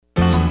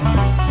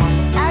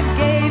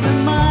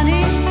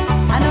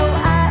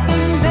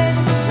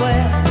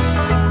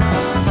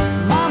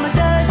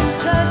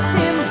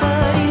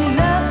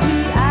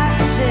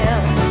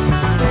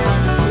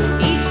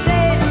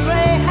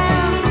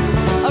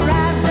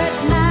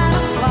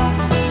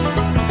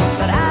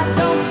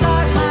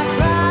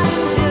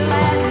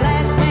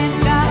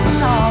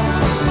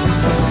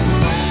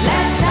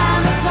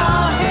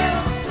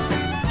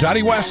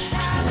Dottie West,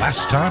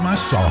 last time I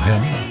saw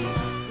him.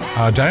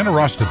 Diana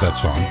Ross did that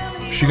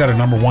song. She got a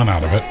number 1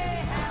 out of it.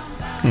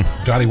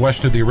 Dottie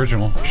West did the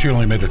original. She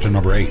only made it to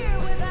number 8. So,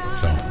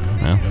 I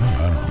don't know.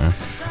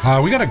 Yeah.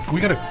 We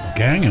got a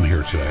gang in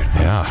here today.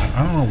 Yeah.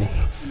 I don't know.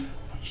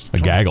 A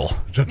gaggle.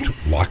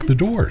 Lock the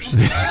doors.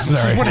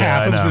 Sorry. What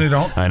happens when they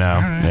don't? I know.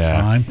 Right,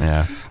 yeah. Fine.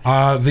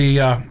 Yeah.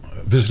 The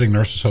Visiting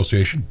Nurse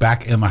Association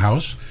back in the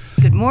house.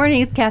 Good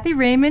morning. It's Kathy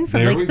Raymond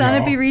from There Lake we go.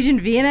 Sunapee Region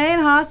VNA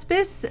and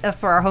Hospice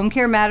for our Home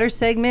Care Matters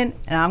segment.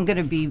 And I'm going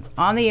to be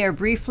on the air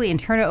briefly and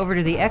turn it over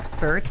to the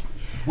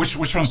experts. Which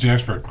one's the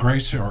expert,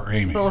 Grace or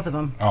Amy? Both of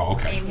them. Oh,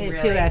 okay. Amy,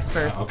 two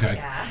experts. Okay.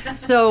 Yeah.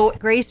 So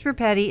Grace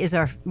Rapetti is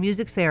our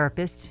music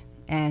therapist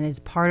and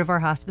is part of our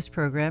hospice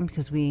program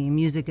because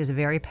music is a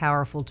very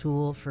powerful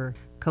tool for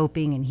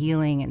coping and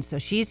healing, and so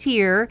she's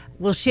here.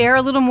 We'll share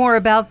a little more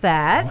about I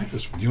that. like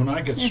this. When you and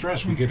I get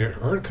stressed, we get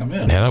her to come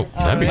in. Yeah,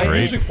 that'd be Play great.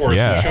 music for us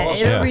and show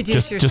us It'll how.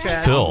 reduce your just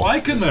stress. Phil.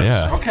 Liking this.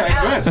 Yeah.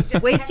 Okay,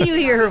 good. Wait till you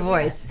hear her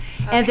voice.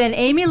 And then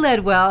Amy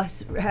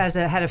Ledwell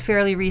had a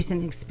fairly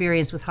recent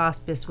experience with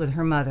hospice with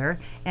her mother,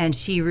 and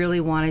she really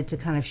wanted to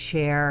kind of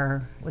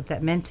share what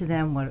that meant to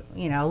them,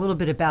 a little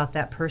bit about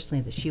that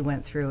personally that she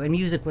went through, and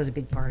music was a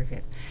big part of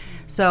it.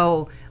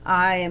 So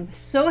I am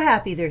so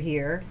happy they're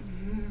here.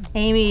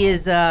 Amy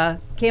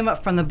came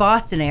up from the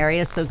Boston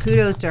area, so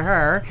kudos to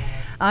her.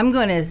 I'm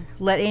going to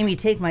let Amy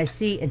take my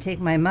seat and take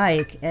my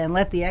mic and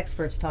let the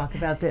experts talk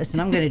about this,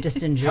 and I'm going to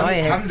just enjoy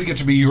it. How did it get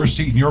to be your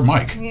seat and your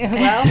mic?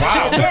 Well,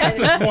 Wow, look at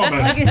this woman.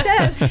 like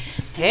I said,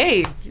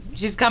 Hey,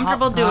 she's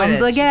comfortable doing I'm it.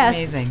 the She's guest.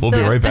 amazing. We'll be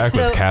right back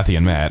with Kathy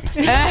and Matt.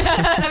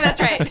 That's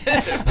right.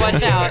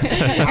 Watch out.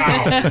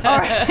 all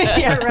right,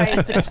 yeah, right.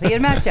 It's the Kathy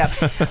and Matt show.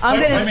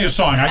 Play me a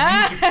song.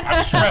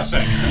 I'm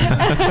stressing.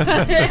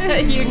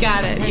 You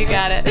got it. You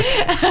got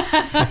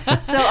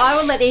it. So I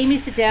will let Amy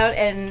sit down,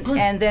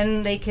 and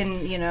then they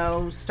can,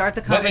 start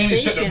the Let Amy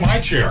conversation. sit in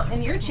my chair.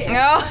 In your chair.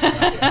 Oh.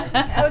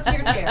 Now it's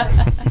your chair.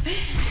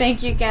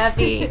 Thank you,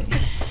 Kathy.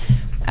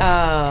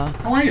 Oh.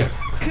 How are you?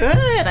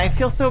 Good. I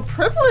feel so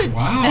privileged.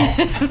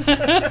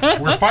 Wow.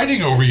 We're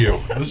fighting over you.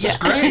 This is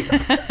great.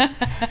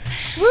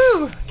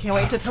 Woo. Can't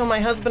wait to tell my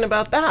husband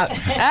about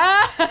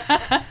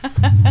that.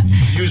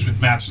 Use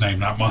Matt's name,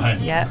 not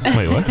mine. Yeah.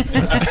 Wait,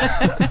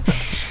 what?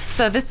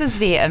 So this is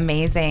the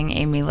amazing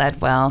Amy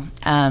Ledwell,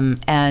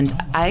 and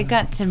I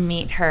got to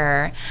meet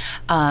her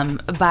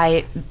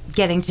by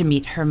getting to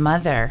meet her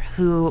mother,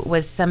 who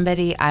was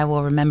somebody I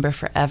will remember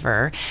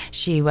forever.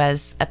 She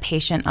was a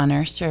patient on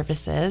our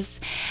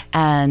services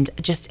and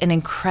just an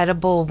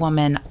incredible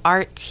woman,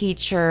 art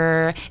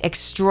teacher,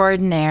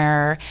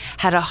 extraordinaire,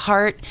 had a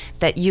heart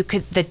that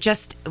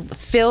just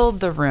filled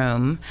the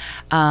room.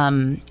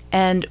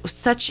 And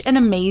such an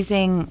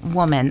amazing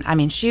woman. I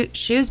mean, she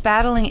was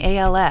battling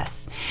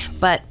ALS,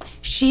 but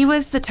she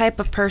was the type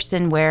of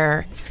person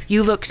where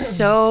you look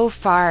so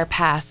far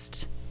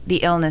past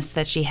the illness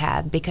that she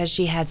had because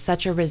she had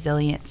such a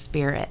resilient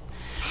spirit.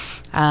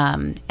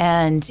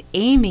 And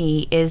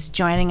Amy is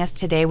joining us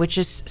today, which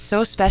is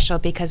so special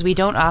because we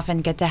don't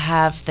often get to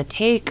have the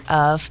take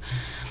of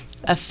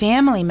a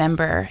family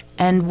member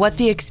and what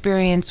the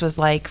experience was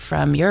like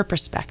from your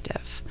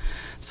perspective.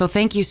 So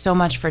thank you so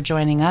much for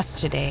joining us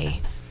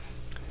today.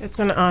 It's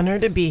an honor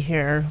to be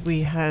here.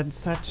 We had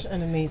such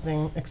an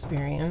amazing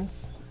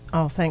experience,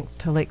 all thanks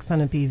to Lake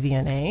Sunapee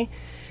VNA.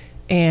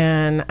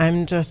 And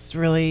I'm just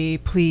really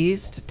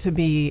pleased to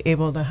be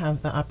able to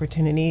have the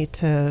opportunity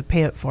to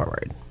pay it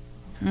forward.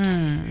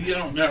 Now,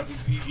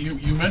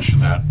 you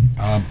mentioned that.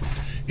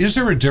 Is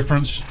there a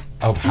difference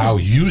of how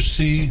you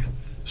see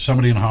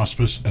somebody in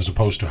hospice as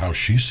opposed to how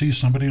she sees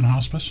somebody in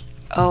hospice?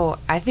 Oh,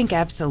 I think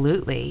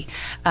absolutely.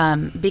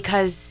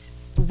 Because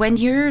when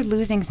you're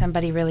losing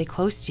somebody really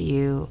close to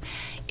you,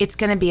 it's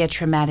going to be a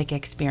traumatic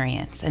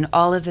experience, and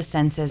all of the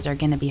senses are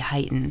going to be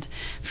heightened.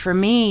 For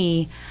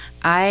me,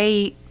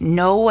 I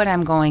know what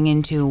I'm going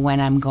into when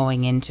I'm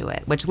going into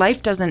it, which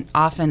life doesn't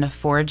often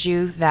afford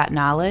you that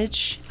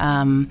knowledge.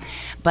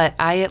 But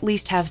I at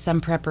least have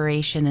some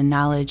preparation and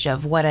knowledge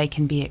of what I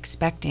can be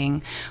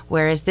expecting.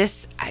 Whereas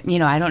this, I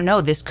don't know,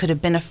 this could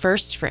have been a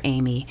first for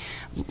Amy.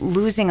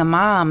 Losing a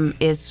mom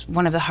is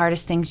one of the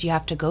hardest things you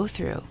have to go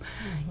through,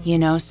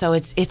 so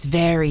it's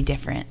very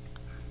different.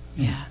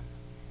 Yeah.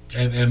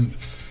 And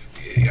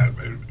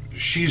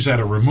she's at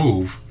a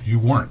remove, you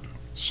weren't.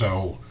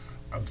 So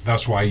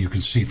that's why you can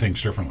see things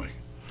differently.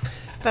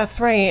 That's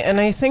right. And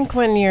I think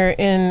when you're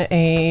in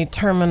a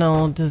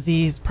terminal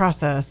disease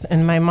process,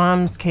 in my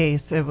mom's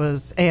case, it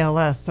was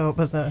ALS, so it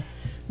was a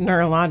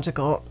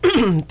neurological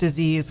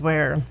disease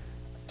where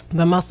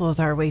the muscles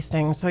are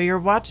wasting. So you're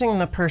watching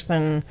the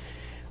person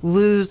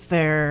lose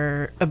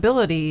their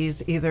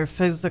abilities, either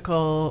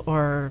physical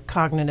or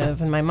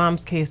cognitive. In my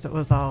mom's case, it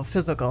was all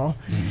physical.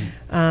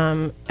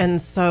 Mm-hmm. And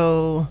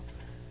so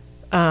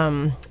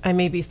I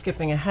may be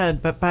skipping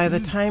ahead, but by the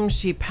time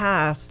she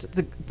passed,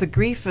 the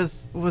grief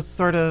was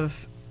sort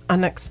of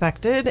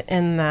unexpected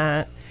in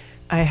that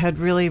I had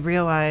really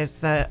realized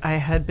that I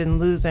had been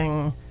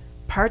losing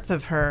parts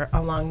of her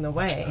along the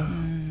way.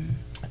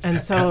 And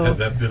so has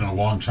that been a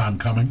long time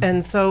coming?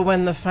 And so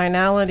when the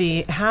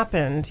finality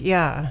happened,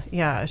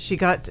 she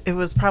got, it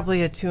was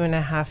probably a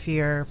 2.5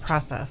 year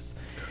process.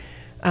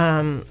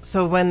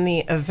 So when the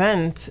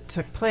event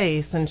took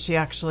place and she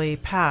actually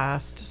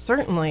passed,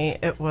 certainly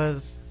it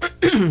was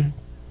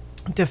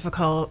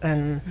difficult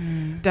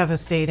and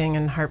devastating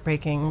and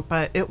heartbreaking,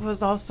 but it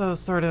was also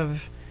sort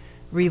of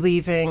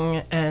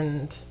relieving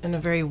and, in a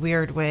very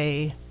weird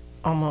way,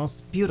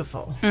 almost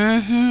beautiful,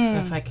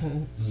 if I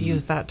can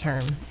use that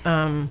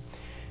term,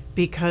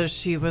 because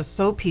she was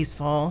so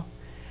peaceful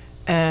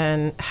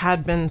and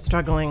had been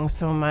struggling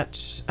so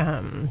much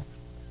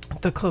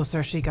the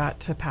closer she got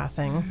to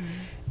passing.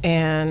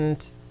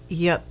 And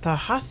yet the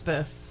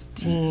hospice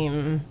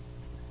team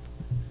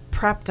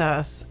prepped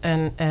us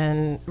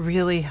and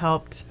really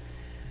helped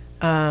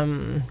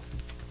the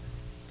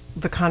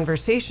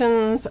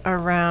conversations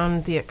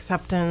around the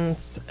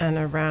acceptance and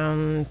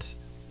around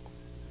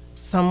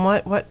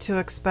somewhat what to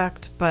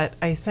expect. But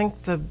I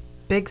think the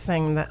big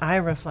thing that I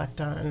reflect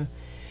on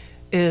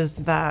is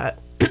that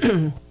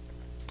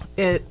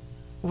it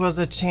was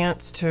a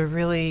chance to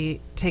really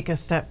take a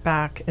step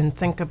back and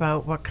think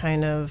about what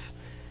kind of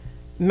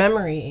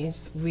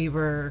memories we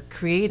were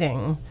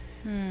creating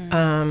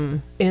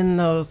in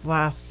those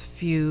last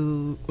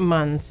few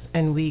months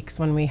and weeks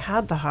when we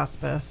had the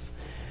hospice,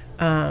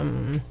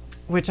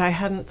 which I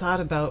hadn't thought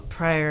about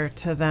prior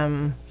to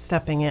them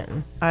stepping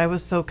in. I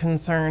was so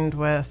concerned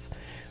with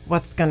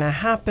what's going to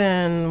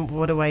happen,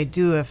 what do I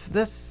do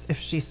if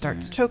she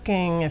starts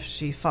choking, if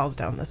she falls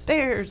down the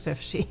stairs,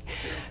 if she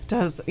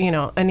does,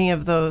 any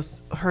of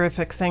those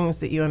horrific things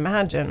that you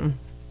imagine,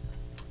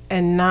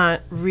 and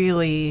not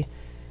really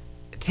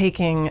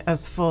taking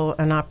as full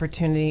an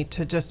opportunity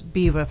to just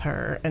be with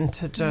her and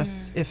to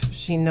just, if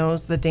she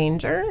knows the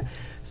danger.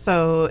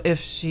 So if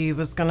she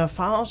was going to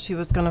fall, she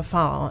was going to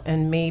fall.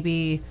 And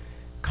maybe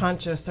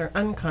conscious or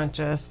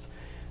unconscious,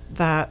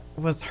 that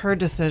was her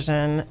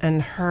decision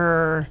and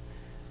her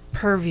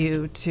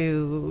purview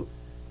to,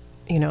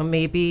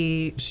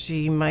 maybe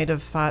she might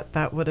have thought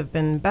that would have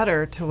been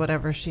better to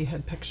whatever she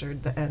had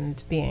pictured the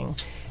end being.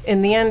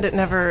 In the end,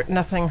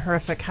 nothing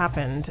horrific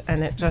happened,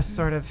 and it just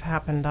sort of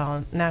happened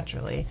all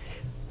naturally.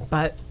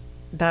 But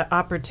that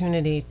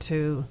opportunity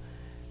to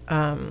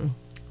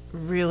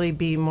really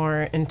be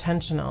more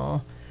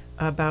intentional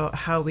about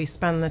how we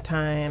spend the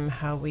time,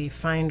 how we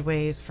find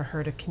ways for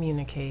her to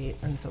communicate,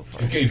 and so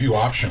forth. It gave you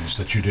options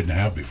that you didn't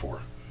have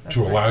before. That's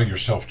to allow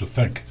yourself to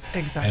think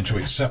and to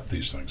accept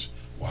these things.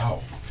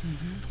 Wow.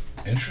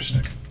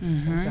 Interesting.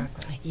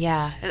 Exactly.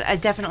 Yeah, I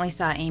definitely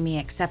saw Amy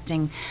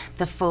accepting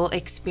the full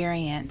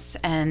experience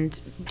and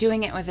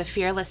doing it with a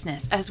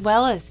fearlessness, as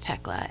well as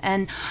Tekla,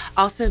 and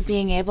also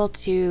being able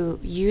to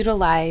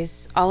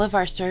utilize all of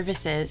our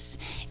services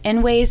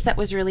in ways that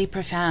was really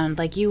profound.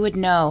 Like, you would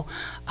know,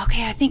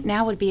 okay, I think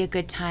now would be a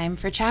good time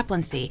for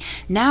chaplaincy.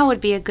 Now would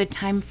be a good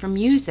time for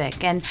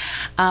music. And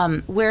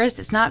whereas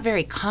it's not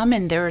very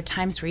common, there were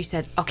times where you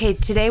said, okay,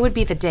 today would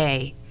be the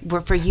day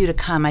for you to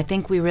come. I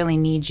think we really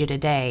need you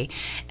today.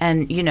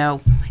 And,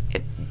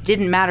 it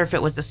didn't matter if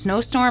it was a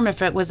snowstorm,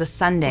 if it was a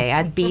Sunday,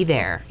 I'd be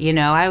there.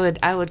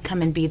 I would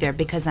come and be there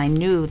because I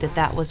knew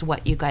that was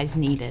what you guys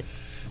needed.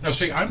 Now,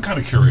 see, I'm kind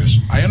of curious.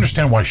 I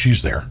understand why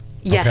she's there.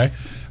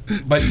 Yes.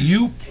 Okay? But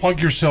you plug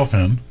yourself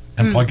in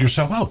and plug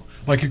yourself out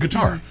like a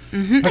guitar.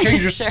 Okay, you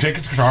just take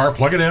a guitar,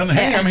 plug it in,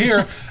 hey, I'm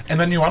here, and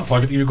then you unplug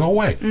it and you go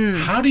away.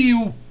 How do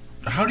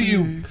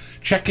you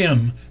check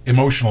in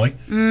emotionally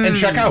and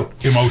check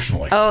out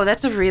emotionally? Oh,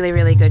 that's a really,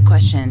 really good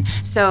question.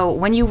 So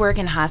when you work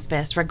in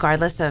hospice,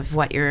 regardless of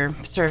what your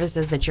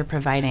services that you're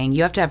providing,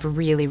 you have to have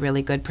really,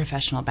 really good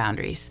professional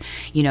boundaries,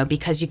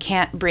 because you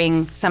can't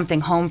bring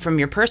something home from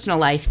your personal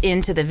life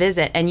into the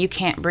visit, and you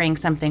can't bring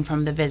something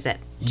from the visit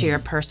to your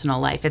personal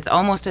life. It's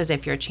almost as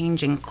if you're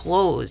changing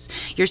clothes.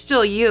 You're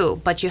still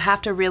you, but you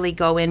have to really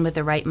go in with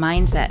the right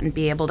mindset and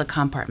be able to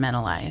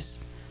compartmentalize.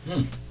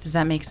 Does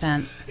that make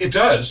sense? It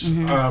does,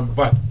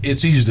 but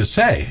it's easy to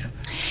say.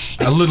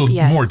 A little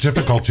more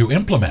difficult to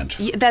implement.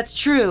 That's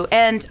true.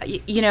 And,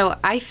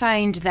 I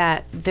find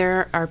that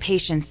there are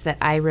patients that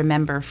I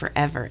remember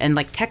forever. And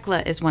like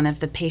Tekla is one of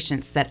the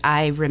patients that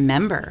I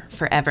remember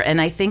forever. And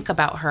I think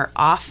about her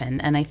often.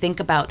 And I think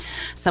about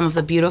some of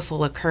the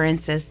beautiful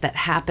occurrences that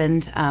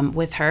happened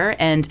with her.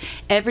 And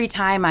every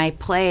time I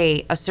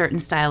play a certain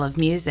style of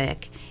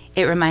music,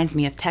 it reminds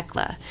me of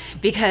Tekla,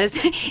 because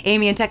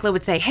Amy and Tekla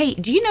would say, hey,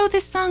 do you know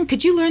this song?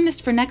 Could you learn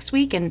this for next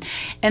week? And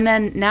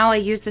then now I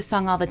use this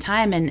song all the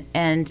time,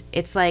 and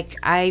it's like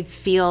I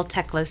feel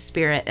Tekla's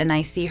spirit, and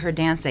I see her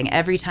dancing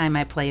every time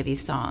I play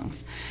these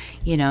songs.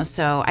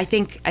 So I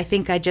think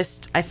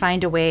I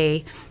find a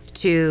way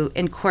to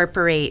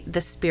incorporate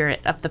the spirit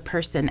of the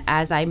person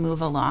as I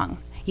move along.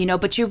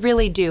 But you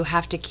really do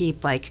have to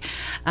keep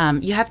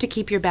you have to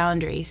keep your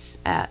boundaries,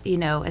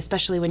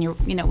 especially when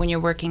you're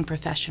working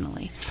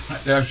professionally.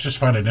 I just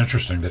find it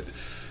interesting that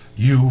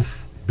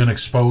you've been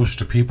exposed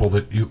to people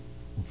that you,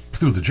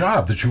 through the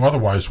job, that you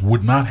otherwise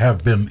would not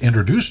have been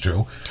introduced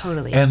to.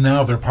 Totally. And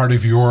now they're part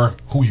of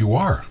who you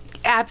are.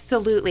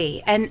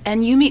 Absolutely.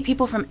 And you meet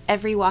people from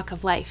every walk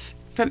of life.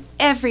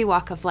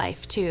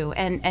 Too,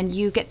 and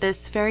you get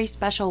this very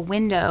special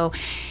window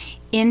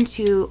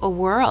into a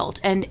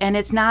world, and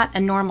it's not a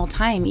normal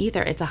time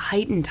either. It's a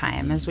heightened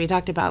time, as we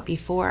talked about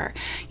before.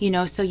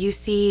 So you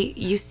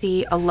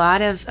see a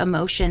lot of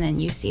emotion,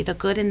 and you see the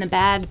good and the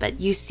bad, but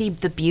you see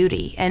the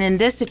beauty. And in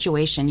this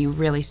situation, you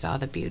really saw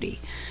the beauty.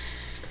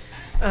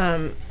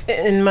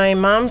 In my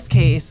mom's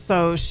case,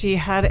 so she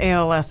had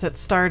ALS. It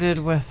started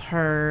with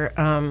her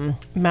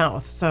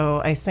mouth.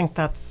 So I think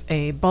that's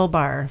a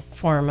bulbar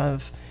form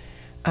of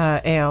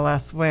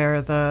ALS,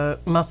 where the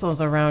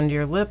muscles around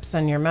your lips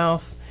and your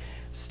mouth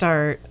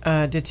start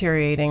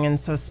deteriorating, and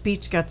so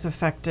speech gets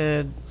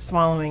affected,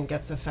 swallowing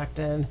gets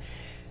affected,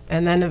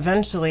 and then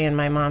eventually, in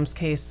my mom's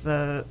case,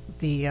 the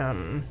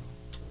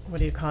what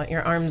do you call it?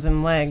 Your arms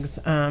and legs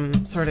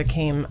sort of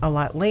came a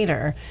lot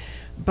later,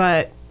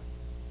 but.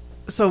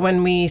 So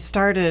when we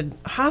started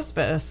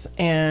hospice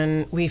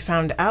and we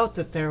found out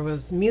that there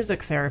was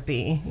music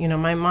therapy,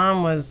 my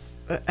mom was,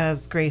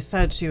 as Grace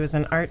said, she was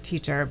an art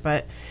teacher,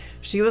 but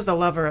she was a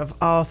lover of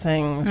all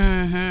things,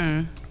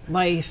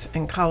 life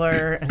and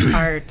color and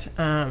art.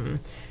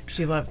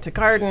 She loved to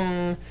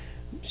garden.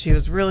 She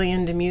was really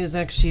into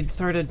music. She'd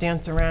sort of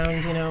dance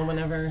around,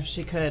 whenever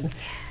she could.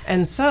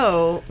 And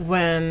so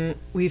when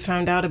we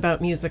found out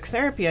about music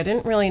therapy, I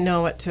didn't really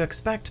know what to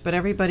expect, but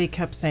everybody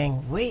kept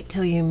saying, wait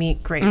till you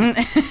meet Grace.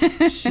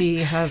 She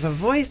has a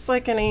voice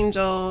like an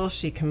angel.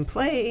 She can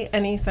play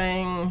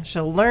anything.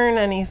 She'll learn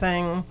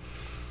anything.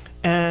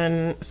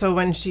 And so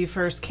when she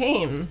first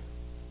came,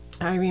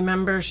 I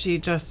remember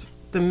the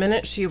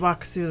minute she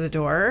walked through the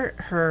door,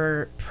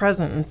 her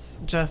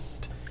presence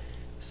just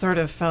sort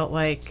of felt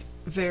like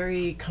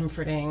very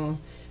comforting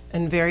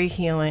and very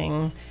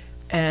healing.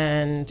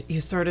 And you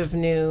sort of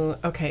knew,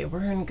 okay,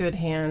 we're in good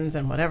hands,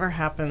 and whatever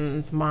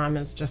happens, Mom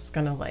is just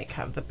going to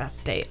have the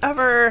best day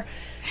ever.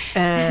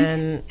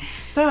 And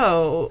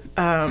so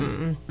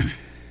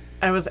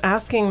I was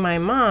asking my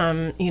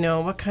mom,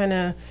 what kind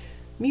of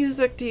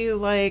music do you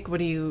like? What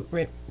do you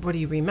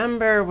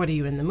remember? What are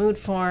you in the mood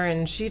for?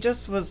 And she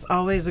just was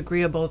always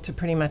agreeable to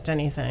pretty much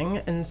anything.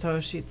 And so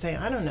she'd say,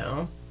 I don't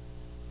know,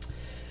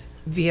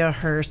 via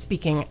her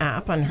speaking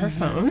app on her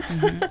phone.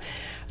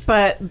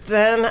 But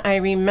then I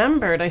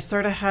remembered, I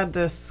sort of had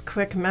this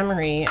quick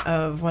memory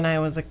of when I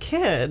was a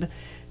kid,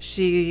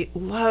 she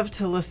loved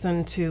to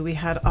listen to, we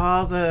had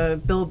all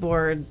the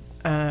Billboard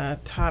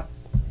top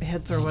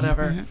hits or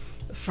whatever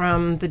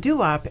from the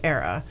doo-wop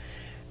era.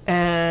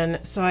 And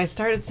so I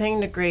started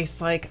saying to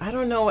Grace, I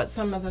don't know what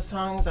some of the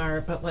songs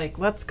are, but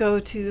let's go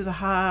to the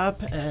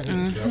hop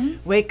and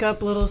Wake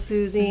Up Little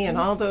Susie and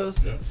all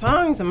those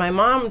songs. And my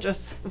mom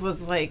just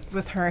was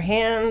with her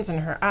hands and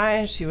her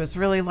eyes, she was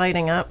really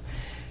lighting up.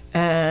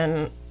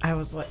 And I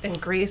was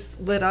and Grace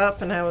lit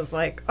up, and I was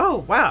like,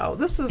 oh, wow,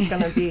 this is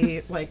going to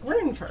be we're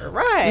in for a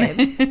ride.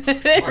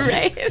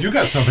 Right. You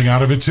got something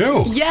out of it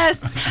too.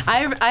 Yes.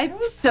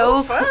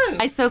 so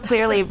fun. I so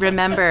clearly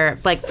remember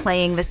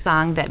playing the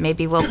song that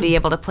maybe we'll be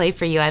able to play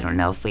for you. I don't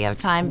know if we have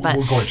time, but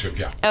we're going to,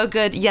 yeah. Oh,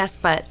 good. Yes,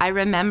 but I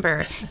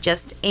remember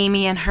just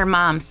Amy and her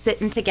mom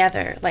sitting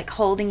together,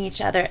 holding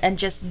each other and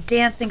just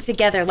dancing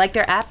together like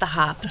they're at the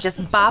hop,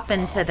 just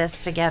bopping to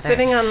this together.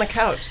 Sitting on the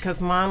couch,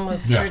 because Mom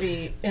was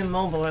pretty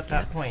immobile at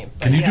that point.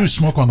 Can you do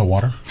Smoke on the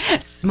Water?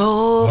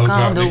 Smoke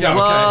on the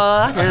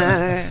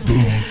water.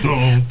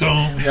 Boom,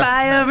 boom.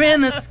 Fire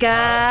in the sky.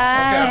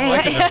 Okay, I'm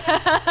liking this.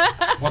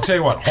 Well, I'll tell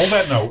you what. Hold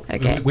that note.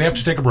 Okay. We have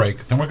to take a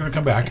break. Then we're going to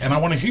come back, and I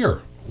want to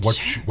hear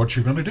what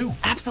you're going to do.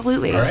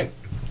 Absolutely. All right.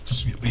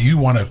 You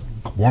want to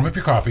warm up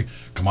your coffee.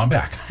 Come on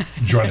back.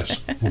 Join us.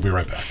 We'll be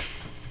right back.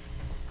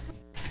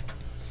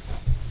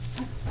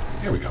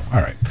 Here we go.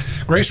 All right.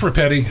 Grace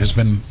Rapetti has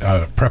been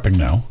prepping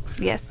now.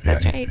 Yes,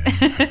 that's right.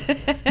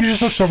 You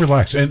just look so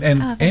relaxed.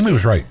 And Amy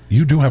was right.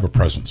 You do have a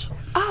presence.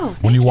 Oh,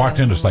 when you walked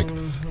in, it's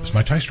is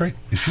my tie straight?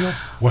 Is she?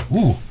 What?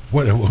 Ooh.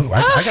 What?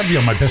 I got to be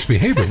on my best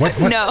behavior. What?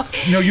 No.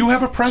 You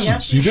have a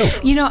presence.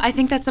 Yes. You do. I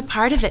think that's a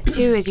part of it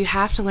too. Is you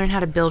have to learn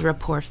how to build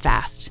rapport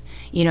fast.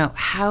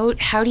 How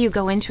do you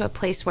go into a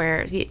place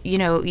where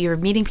you're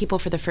meeting people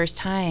for the first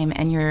time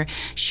and you're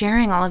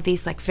sharing all of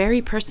these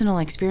very personal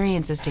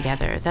experiences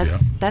together?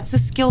 That's a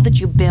skill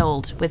that you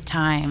build with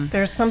time.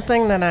 There's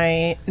something that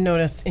I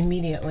noticed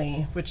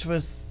immediately, which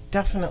was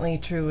definitely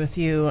true with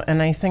you,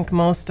 and I think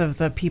most of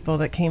the people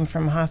that came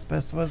from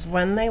hospice, was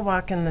when they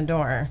walk in the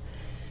door,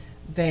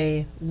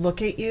 they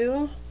look at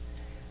you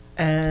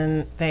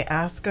and they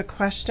ask a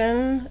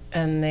question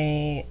and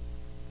they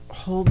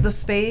hold the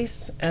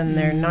space, and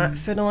they're not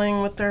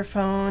fiddling with their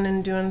phone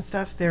and doing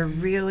stuff. They're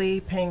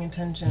really paying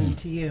attention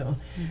to you.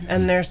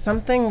 And there's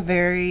something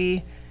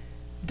very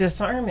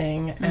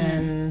disarming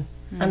and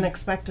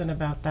unexpected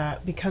about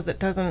that, because it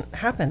doesn't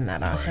happen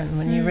that often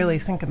when you really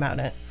think about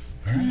it.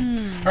 All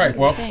right.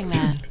 Well, saying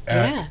that.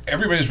 Yeah.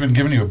 Everybody's been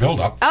giving you a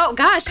build-up. Oh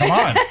gosh. Come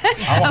on.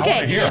 I want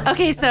to hear.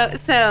 Okay.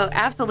 So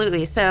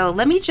absolutely. So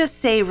let me just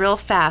say real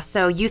fast.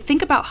 So you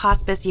think about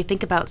hospice, you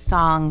think about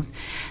songs.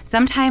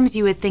 Sometimes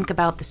you would think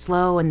about the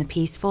slow and the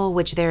peaceful,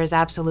 which there is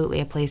absolutely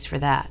a place for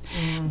that.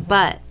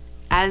 But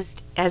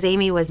as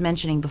Amy was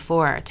mentioning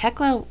before,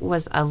 Tekla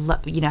was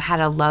had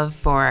a love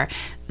for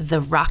the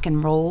rock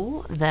and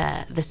roll,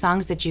 the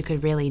songs that you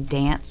could really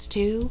dance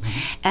to.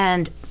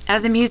 And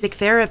as a music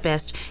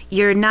therapist,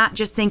 you're not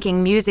just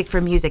thinking music for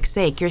music's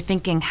sake. You're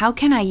thinking, how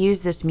can I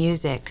use this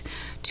music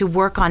to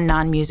work on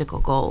non-musical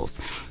goals?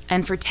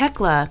 And for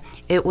Tekla,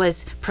 it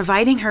was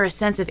providing her a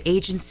sense of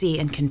agency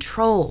and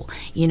control,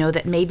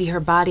 that maybe her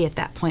body at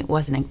that point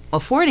wasn't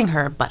affording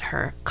her, but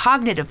her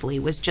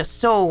cognitively was just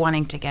so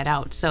wanting to get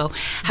out. So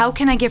how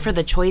can I give her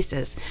the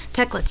choices?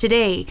 Tekla,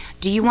 today,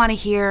 do you want to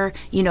hear,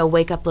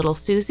 Wake Up Little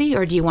Susie,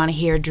 or do you want to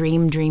hear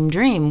Dream, Dream,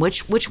 Dream?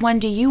 Which one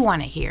do you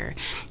want to hear?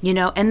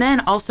 And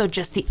then also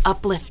just the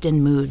uplift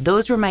in mood.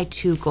 Those were my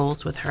two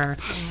goals with her,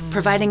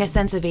 providing a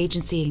sense of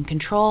agency and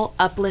control,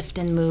 uplift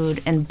in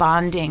mood, and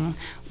bonding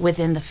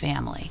within the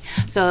family.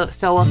 So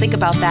we'll think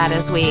about that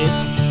as we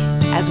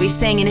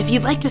sing. And if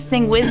you'd like to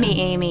sing with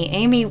me,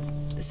 Amy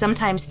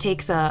sometimes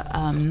takes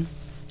a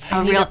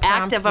real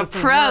active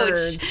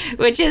approach,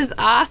 which is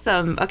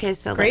awesome. Okay,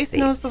 so Grace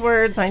knows the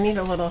words. I need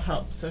a little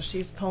help, so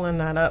she's pulling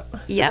that up.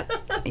 Yep.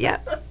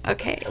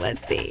 Okay,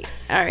 let's see.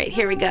 All right,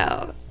 here we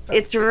go.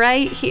 It's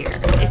right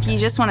here. If you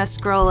just want to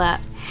scroll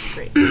up.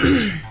 Great.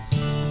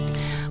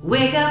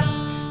 Wake up,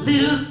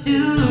 little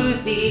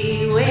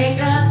Susie, wake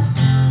up.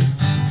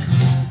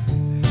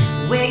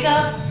 Wake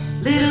up,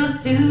 little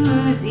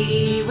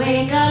Susie,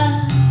 wake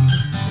up.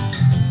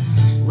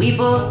 We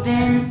both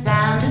been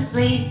sound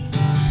asleep.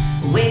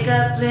 Wake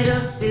up, little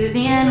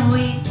Susie, and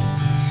weep.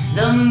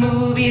 The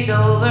movie's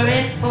over,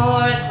 it's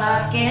 4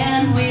 o'clock,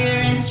 and we're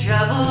in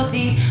trouble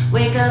deep.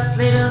 Wake up,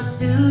 little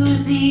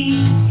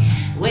Susie.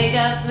 Wake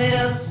up,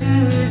 little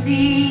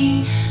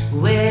Susie.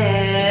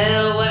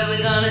 Well, what are we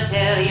gonna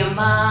tell your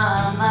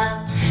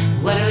mama?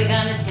 What are we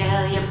gonna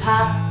tell your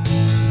pop?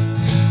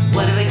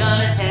 What are we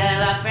gonna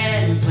tell our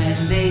friends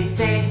when they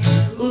say,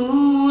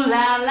 ooh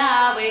la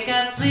la, wake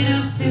up,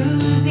 little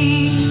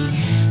Susie.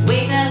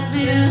 Wake up,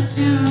 little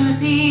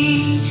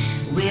Susie.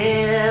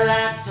 Well,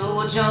 I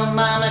told your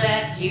mama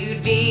that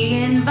you'd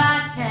be in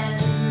by 10.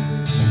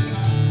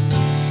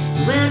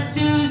 Well,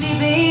 Susie,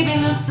 baby,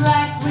 looks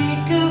like we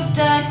goofed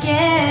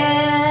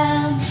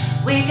again.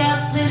 Wake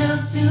up, little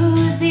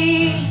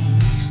Susie.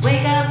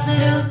 Wake up,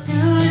 little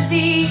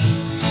Susie.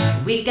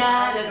 We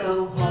gotta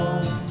go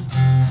home.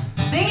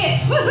 Sing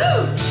it!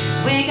 Woohoo!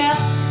 Wake up,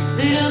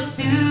 little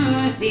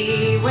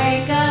Susie,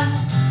 wake up.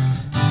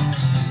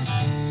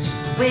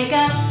 Wake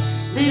up,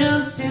 little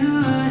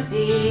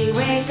Susie,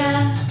 wake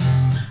up.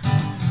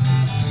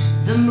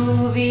 The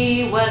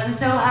movie wasn't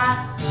so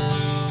hot.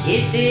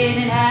 It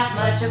didn't have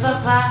much of a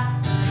plot.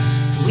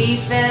 We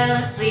fell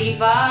asleep,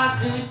 our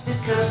goose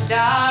is cooked,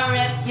 our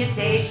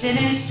reputation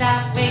is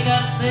shot. Wake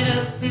up,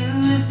 little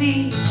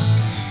Susie.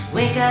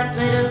 Wake up,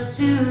 little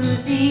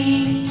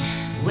Susie.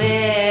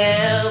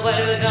 Well, what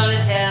are we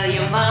gonna tell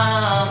your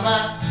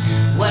mama?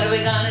 What are we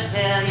gonna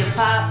tell your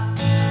pop?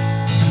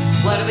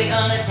 What are we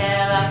gonna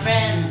tell our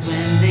friends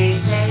when they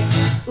say,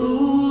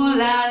 ooh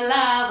la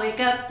la, wake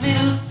up,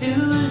 little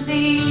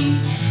Susie.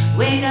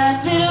 Wake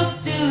up, little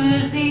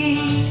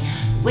Susie.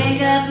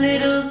 Wake up,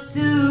 little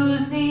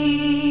Susie.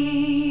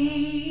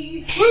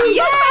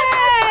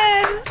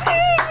 Yes!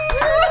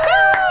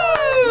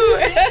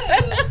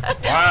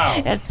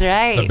 Wow. That's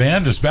right. The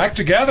band is back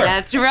together.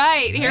 That's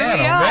right. Here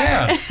we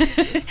are.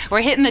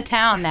 We're hitting the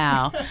town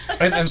now.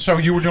 And so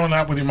you were doing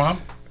that with your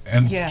mom?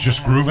 And Yeah.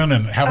 just grooving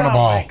and having a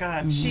ball. Oh my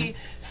God! She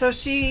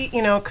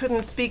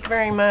couldn't speak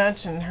very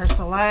much, and her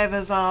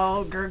saliva's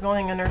all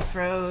gurgling in her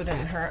throat,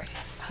 and her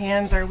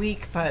hands are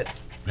weak. But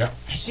Yeah.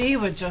 she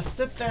would just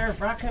sit there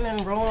rocking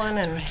and rolling,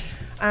 and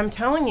I'm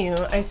telling you,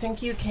 I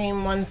think you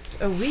came once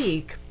a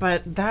week,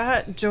 but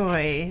that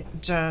joy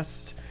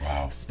just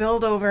Wow.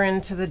 spilled over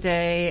into the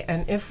day.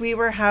 And if we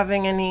were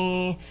having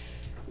any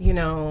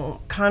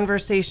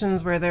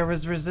conversations where there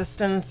was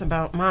resistance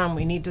about, Mom,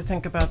 we need to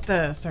think about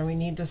this, or we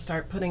need to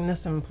start putting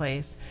this in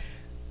place,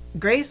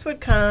 Grace would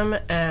come,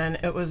 and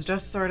it was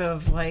just sort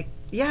of like,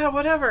 yeah,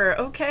 whatever,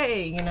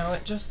 okay.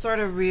 It just sort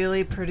of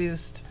really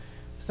produced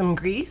some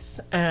grease,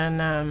 and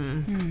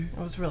it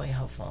was really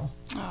helpful.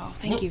 Oh,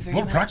 thank you very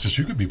Little much. practice,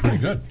 you could be pretty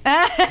good.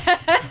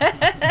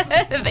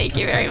 Thank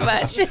you very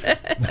much.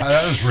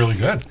 That was really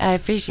good. I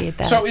appreciate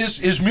that. So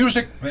is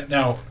music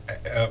now?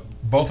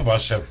 Both of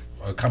us have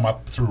come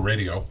up through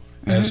radio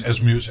as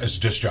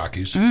disc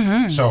jockeys.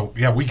 So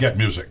yeah, we get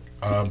music.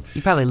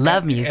 You probably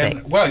love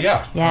music.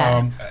 Yeah.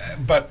 Yeah.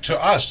 But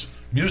to us,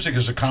 music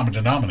is a common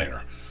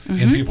denominator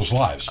in people's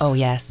lives. Oh,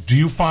 yes. Do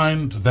you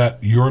find that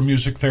your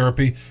music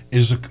therapy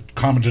is a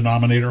common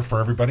denominator for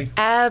everybody?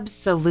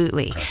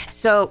 Absolutely.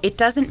 So it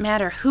doesn't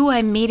matter who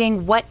I'm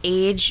meeting, what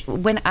age.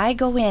 When I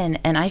go in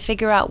and I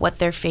figure out what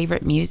their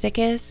favorite music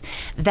is,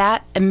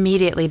 that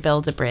immediately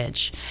builds a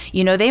bridge.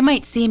 You know, they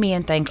might see me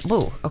and think,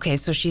 "Oh, okay,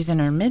 so she's in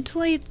her mid to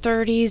late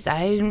 30s.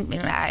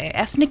 I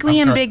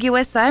ethnically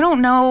ambiguous. I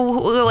don't know."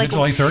 Like, mid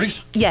to late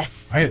 30s?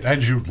 Yes. I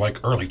had you like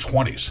early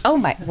 20s. Oh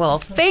my! Well,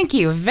 thank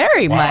you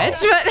very much.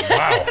 But,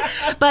 Wow.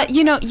 but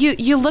you know,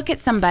 you look at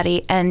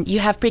somebody and you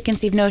have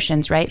preconceived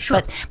notions, right?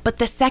 Sure. But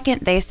the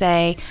second they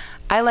say,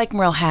 "I like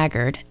Merle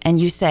Haggard," and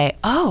you say,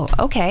 "Oh,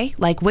 okay.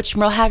 Like, which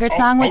Merle Haggard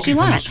song would you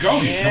want?"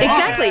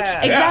 Exactly.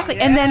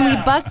 Yeah. And then we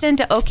bust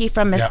into Okie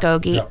from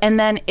Muskogee, Yeah. and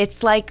then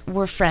it's like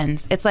we're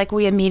friends. It's like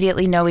we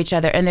immediately know each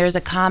other, and there's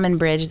a common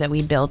bridge that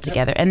we build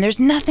together. And there's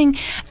nothing,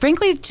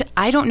 frankly,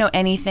 I don't know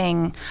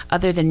anything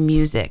other than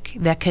music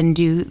that can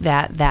do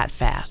that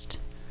fast.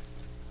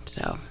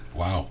 So.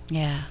 Wow.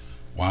 Yeah.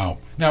 Wow.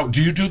 Now,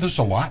 do you do this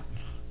a lot?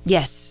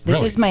 Yes, this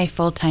Really? is my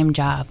full-time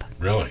job.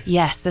 Really?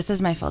 Yes, this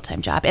is my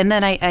full-time job. And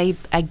then I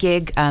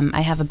gig,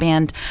 I have a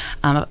band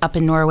up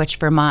in Norwich,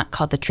 Vermont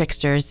called the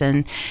Tricksters,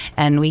 and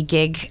we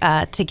gig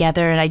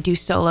together, and I do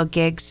solo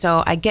gigs.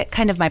 So I get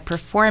kind of my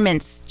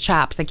performance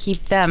chops. I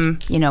keep them,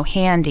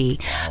 handy.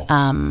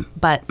 Wow.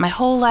 But my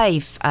whole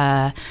life,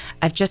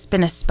 I've just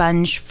been a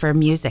sponge for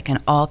music and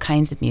all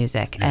kinds of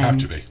music. You have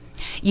to be.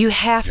 You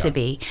have to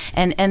be,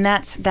 and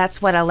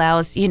that's what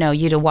allows you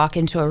to walk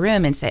into a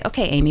room and say,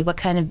 "Okay, Amy, what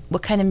kind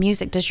of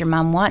music does your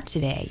mom want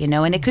today?"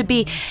 And it could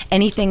be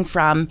anything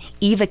from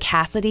Eva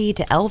Cassidy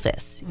to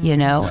Elvis,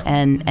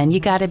 and you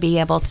got to be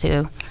able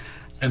to.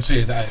 And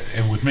see that,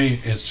 and with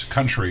me, it's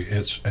country,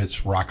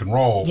 it's rock and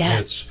roll,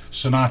 Yes. it's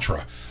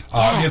Sinatra.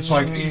 Yes. It's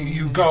like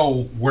you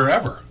go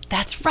wherever.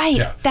 That's right.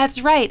 Yeah.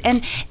 That's right.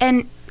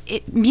 And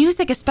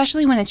music,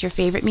 especially when it's your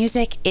favorite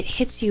music, it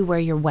hits you where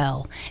you're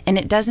well. And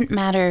it doesn't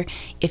matter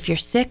if you're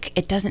sick.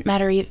 It doesn't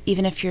matter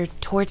even if you're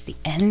towards the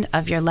end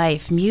of your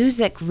life.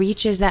 Music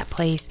reaches that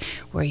place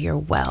where you're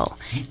well.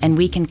 And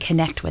we can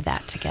connect with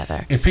that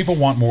together. If people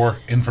want more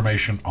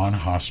information on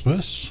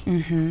hospice,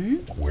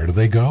 where do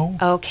they go?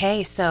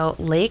 Okay, so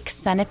Lake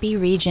Sunapee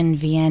Region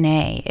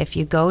VNA. If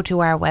you go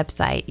to our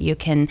website, you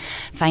can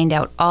find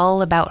out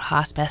all about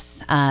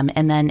hospice.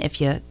 And then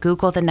if you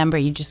Google the number,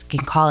 you just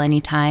can call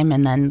anytime,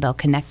 and then they'll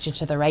connect you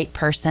to the right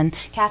person.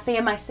 Kathy,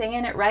 am I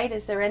saying it right?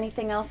 Is there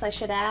anything else I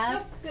should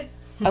add? Good.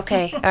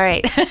 Okay, all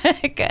right.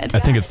 Good. I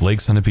think it's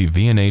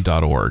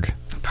lakesanapeevna.org.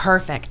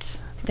 Perfect.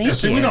 Thank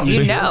see, you. we don't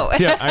You see- know.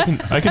 Yeah,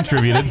 I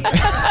contributed.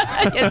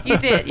 Yes, you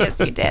did. Yes,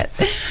 you did.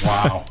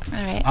 Wow. All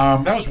right.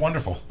 That was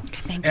wonderful.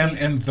 Thank you.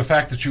 And the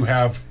fact that you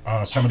have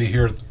somebody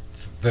here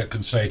that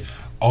can say,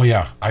 "Oh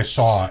yeah, I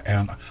saw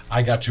and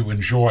I got to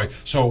enjoy."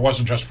 So it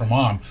wasn't just for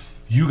Mom.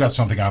 You got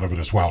something out of it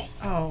as well.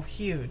 Oh,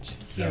 huge.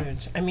 Yeah.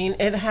 I mean,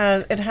 it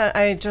has,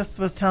 I just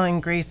was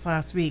telling Grace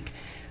last week,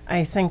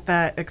 I think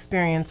that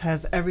experience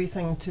has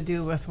everything to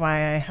do with why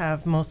I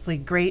have mostly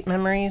great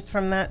memories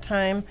from that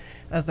time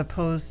as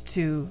opposed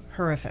to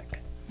horrific.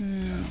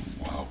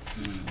 Wow.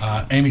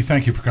 Amy,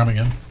 thank you for coming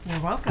in. You're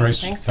welcome. Grace,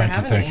 Thanks for thank you,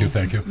 having thank me. you,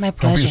 thank you. My Don't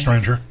be a pleasure.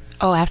 stranger.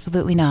 Oh,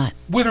 absolutely not.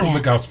 With or Yeah.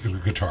 without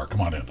guitar,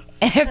 come on in.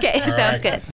 Okay, sounds right. good.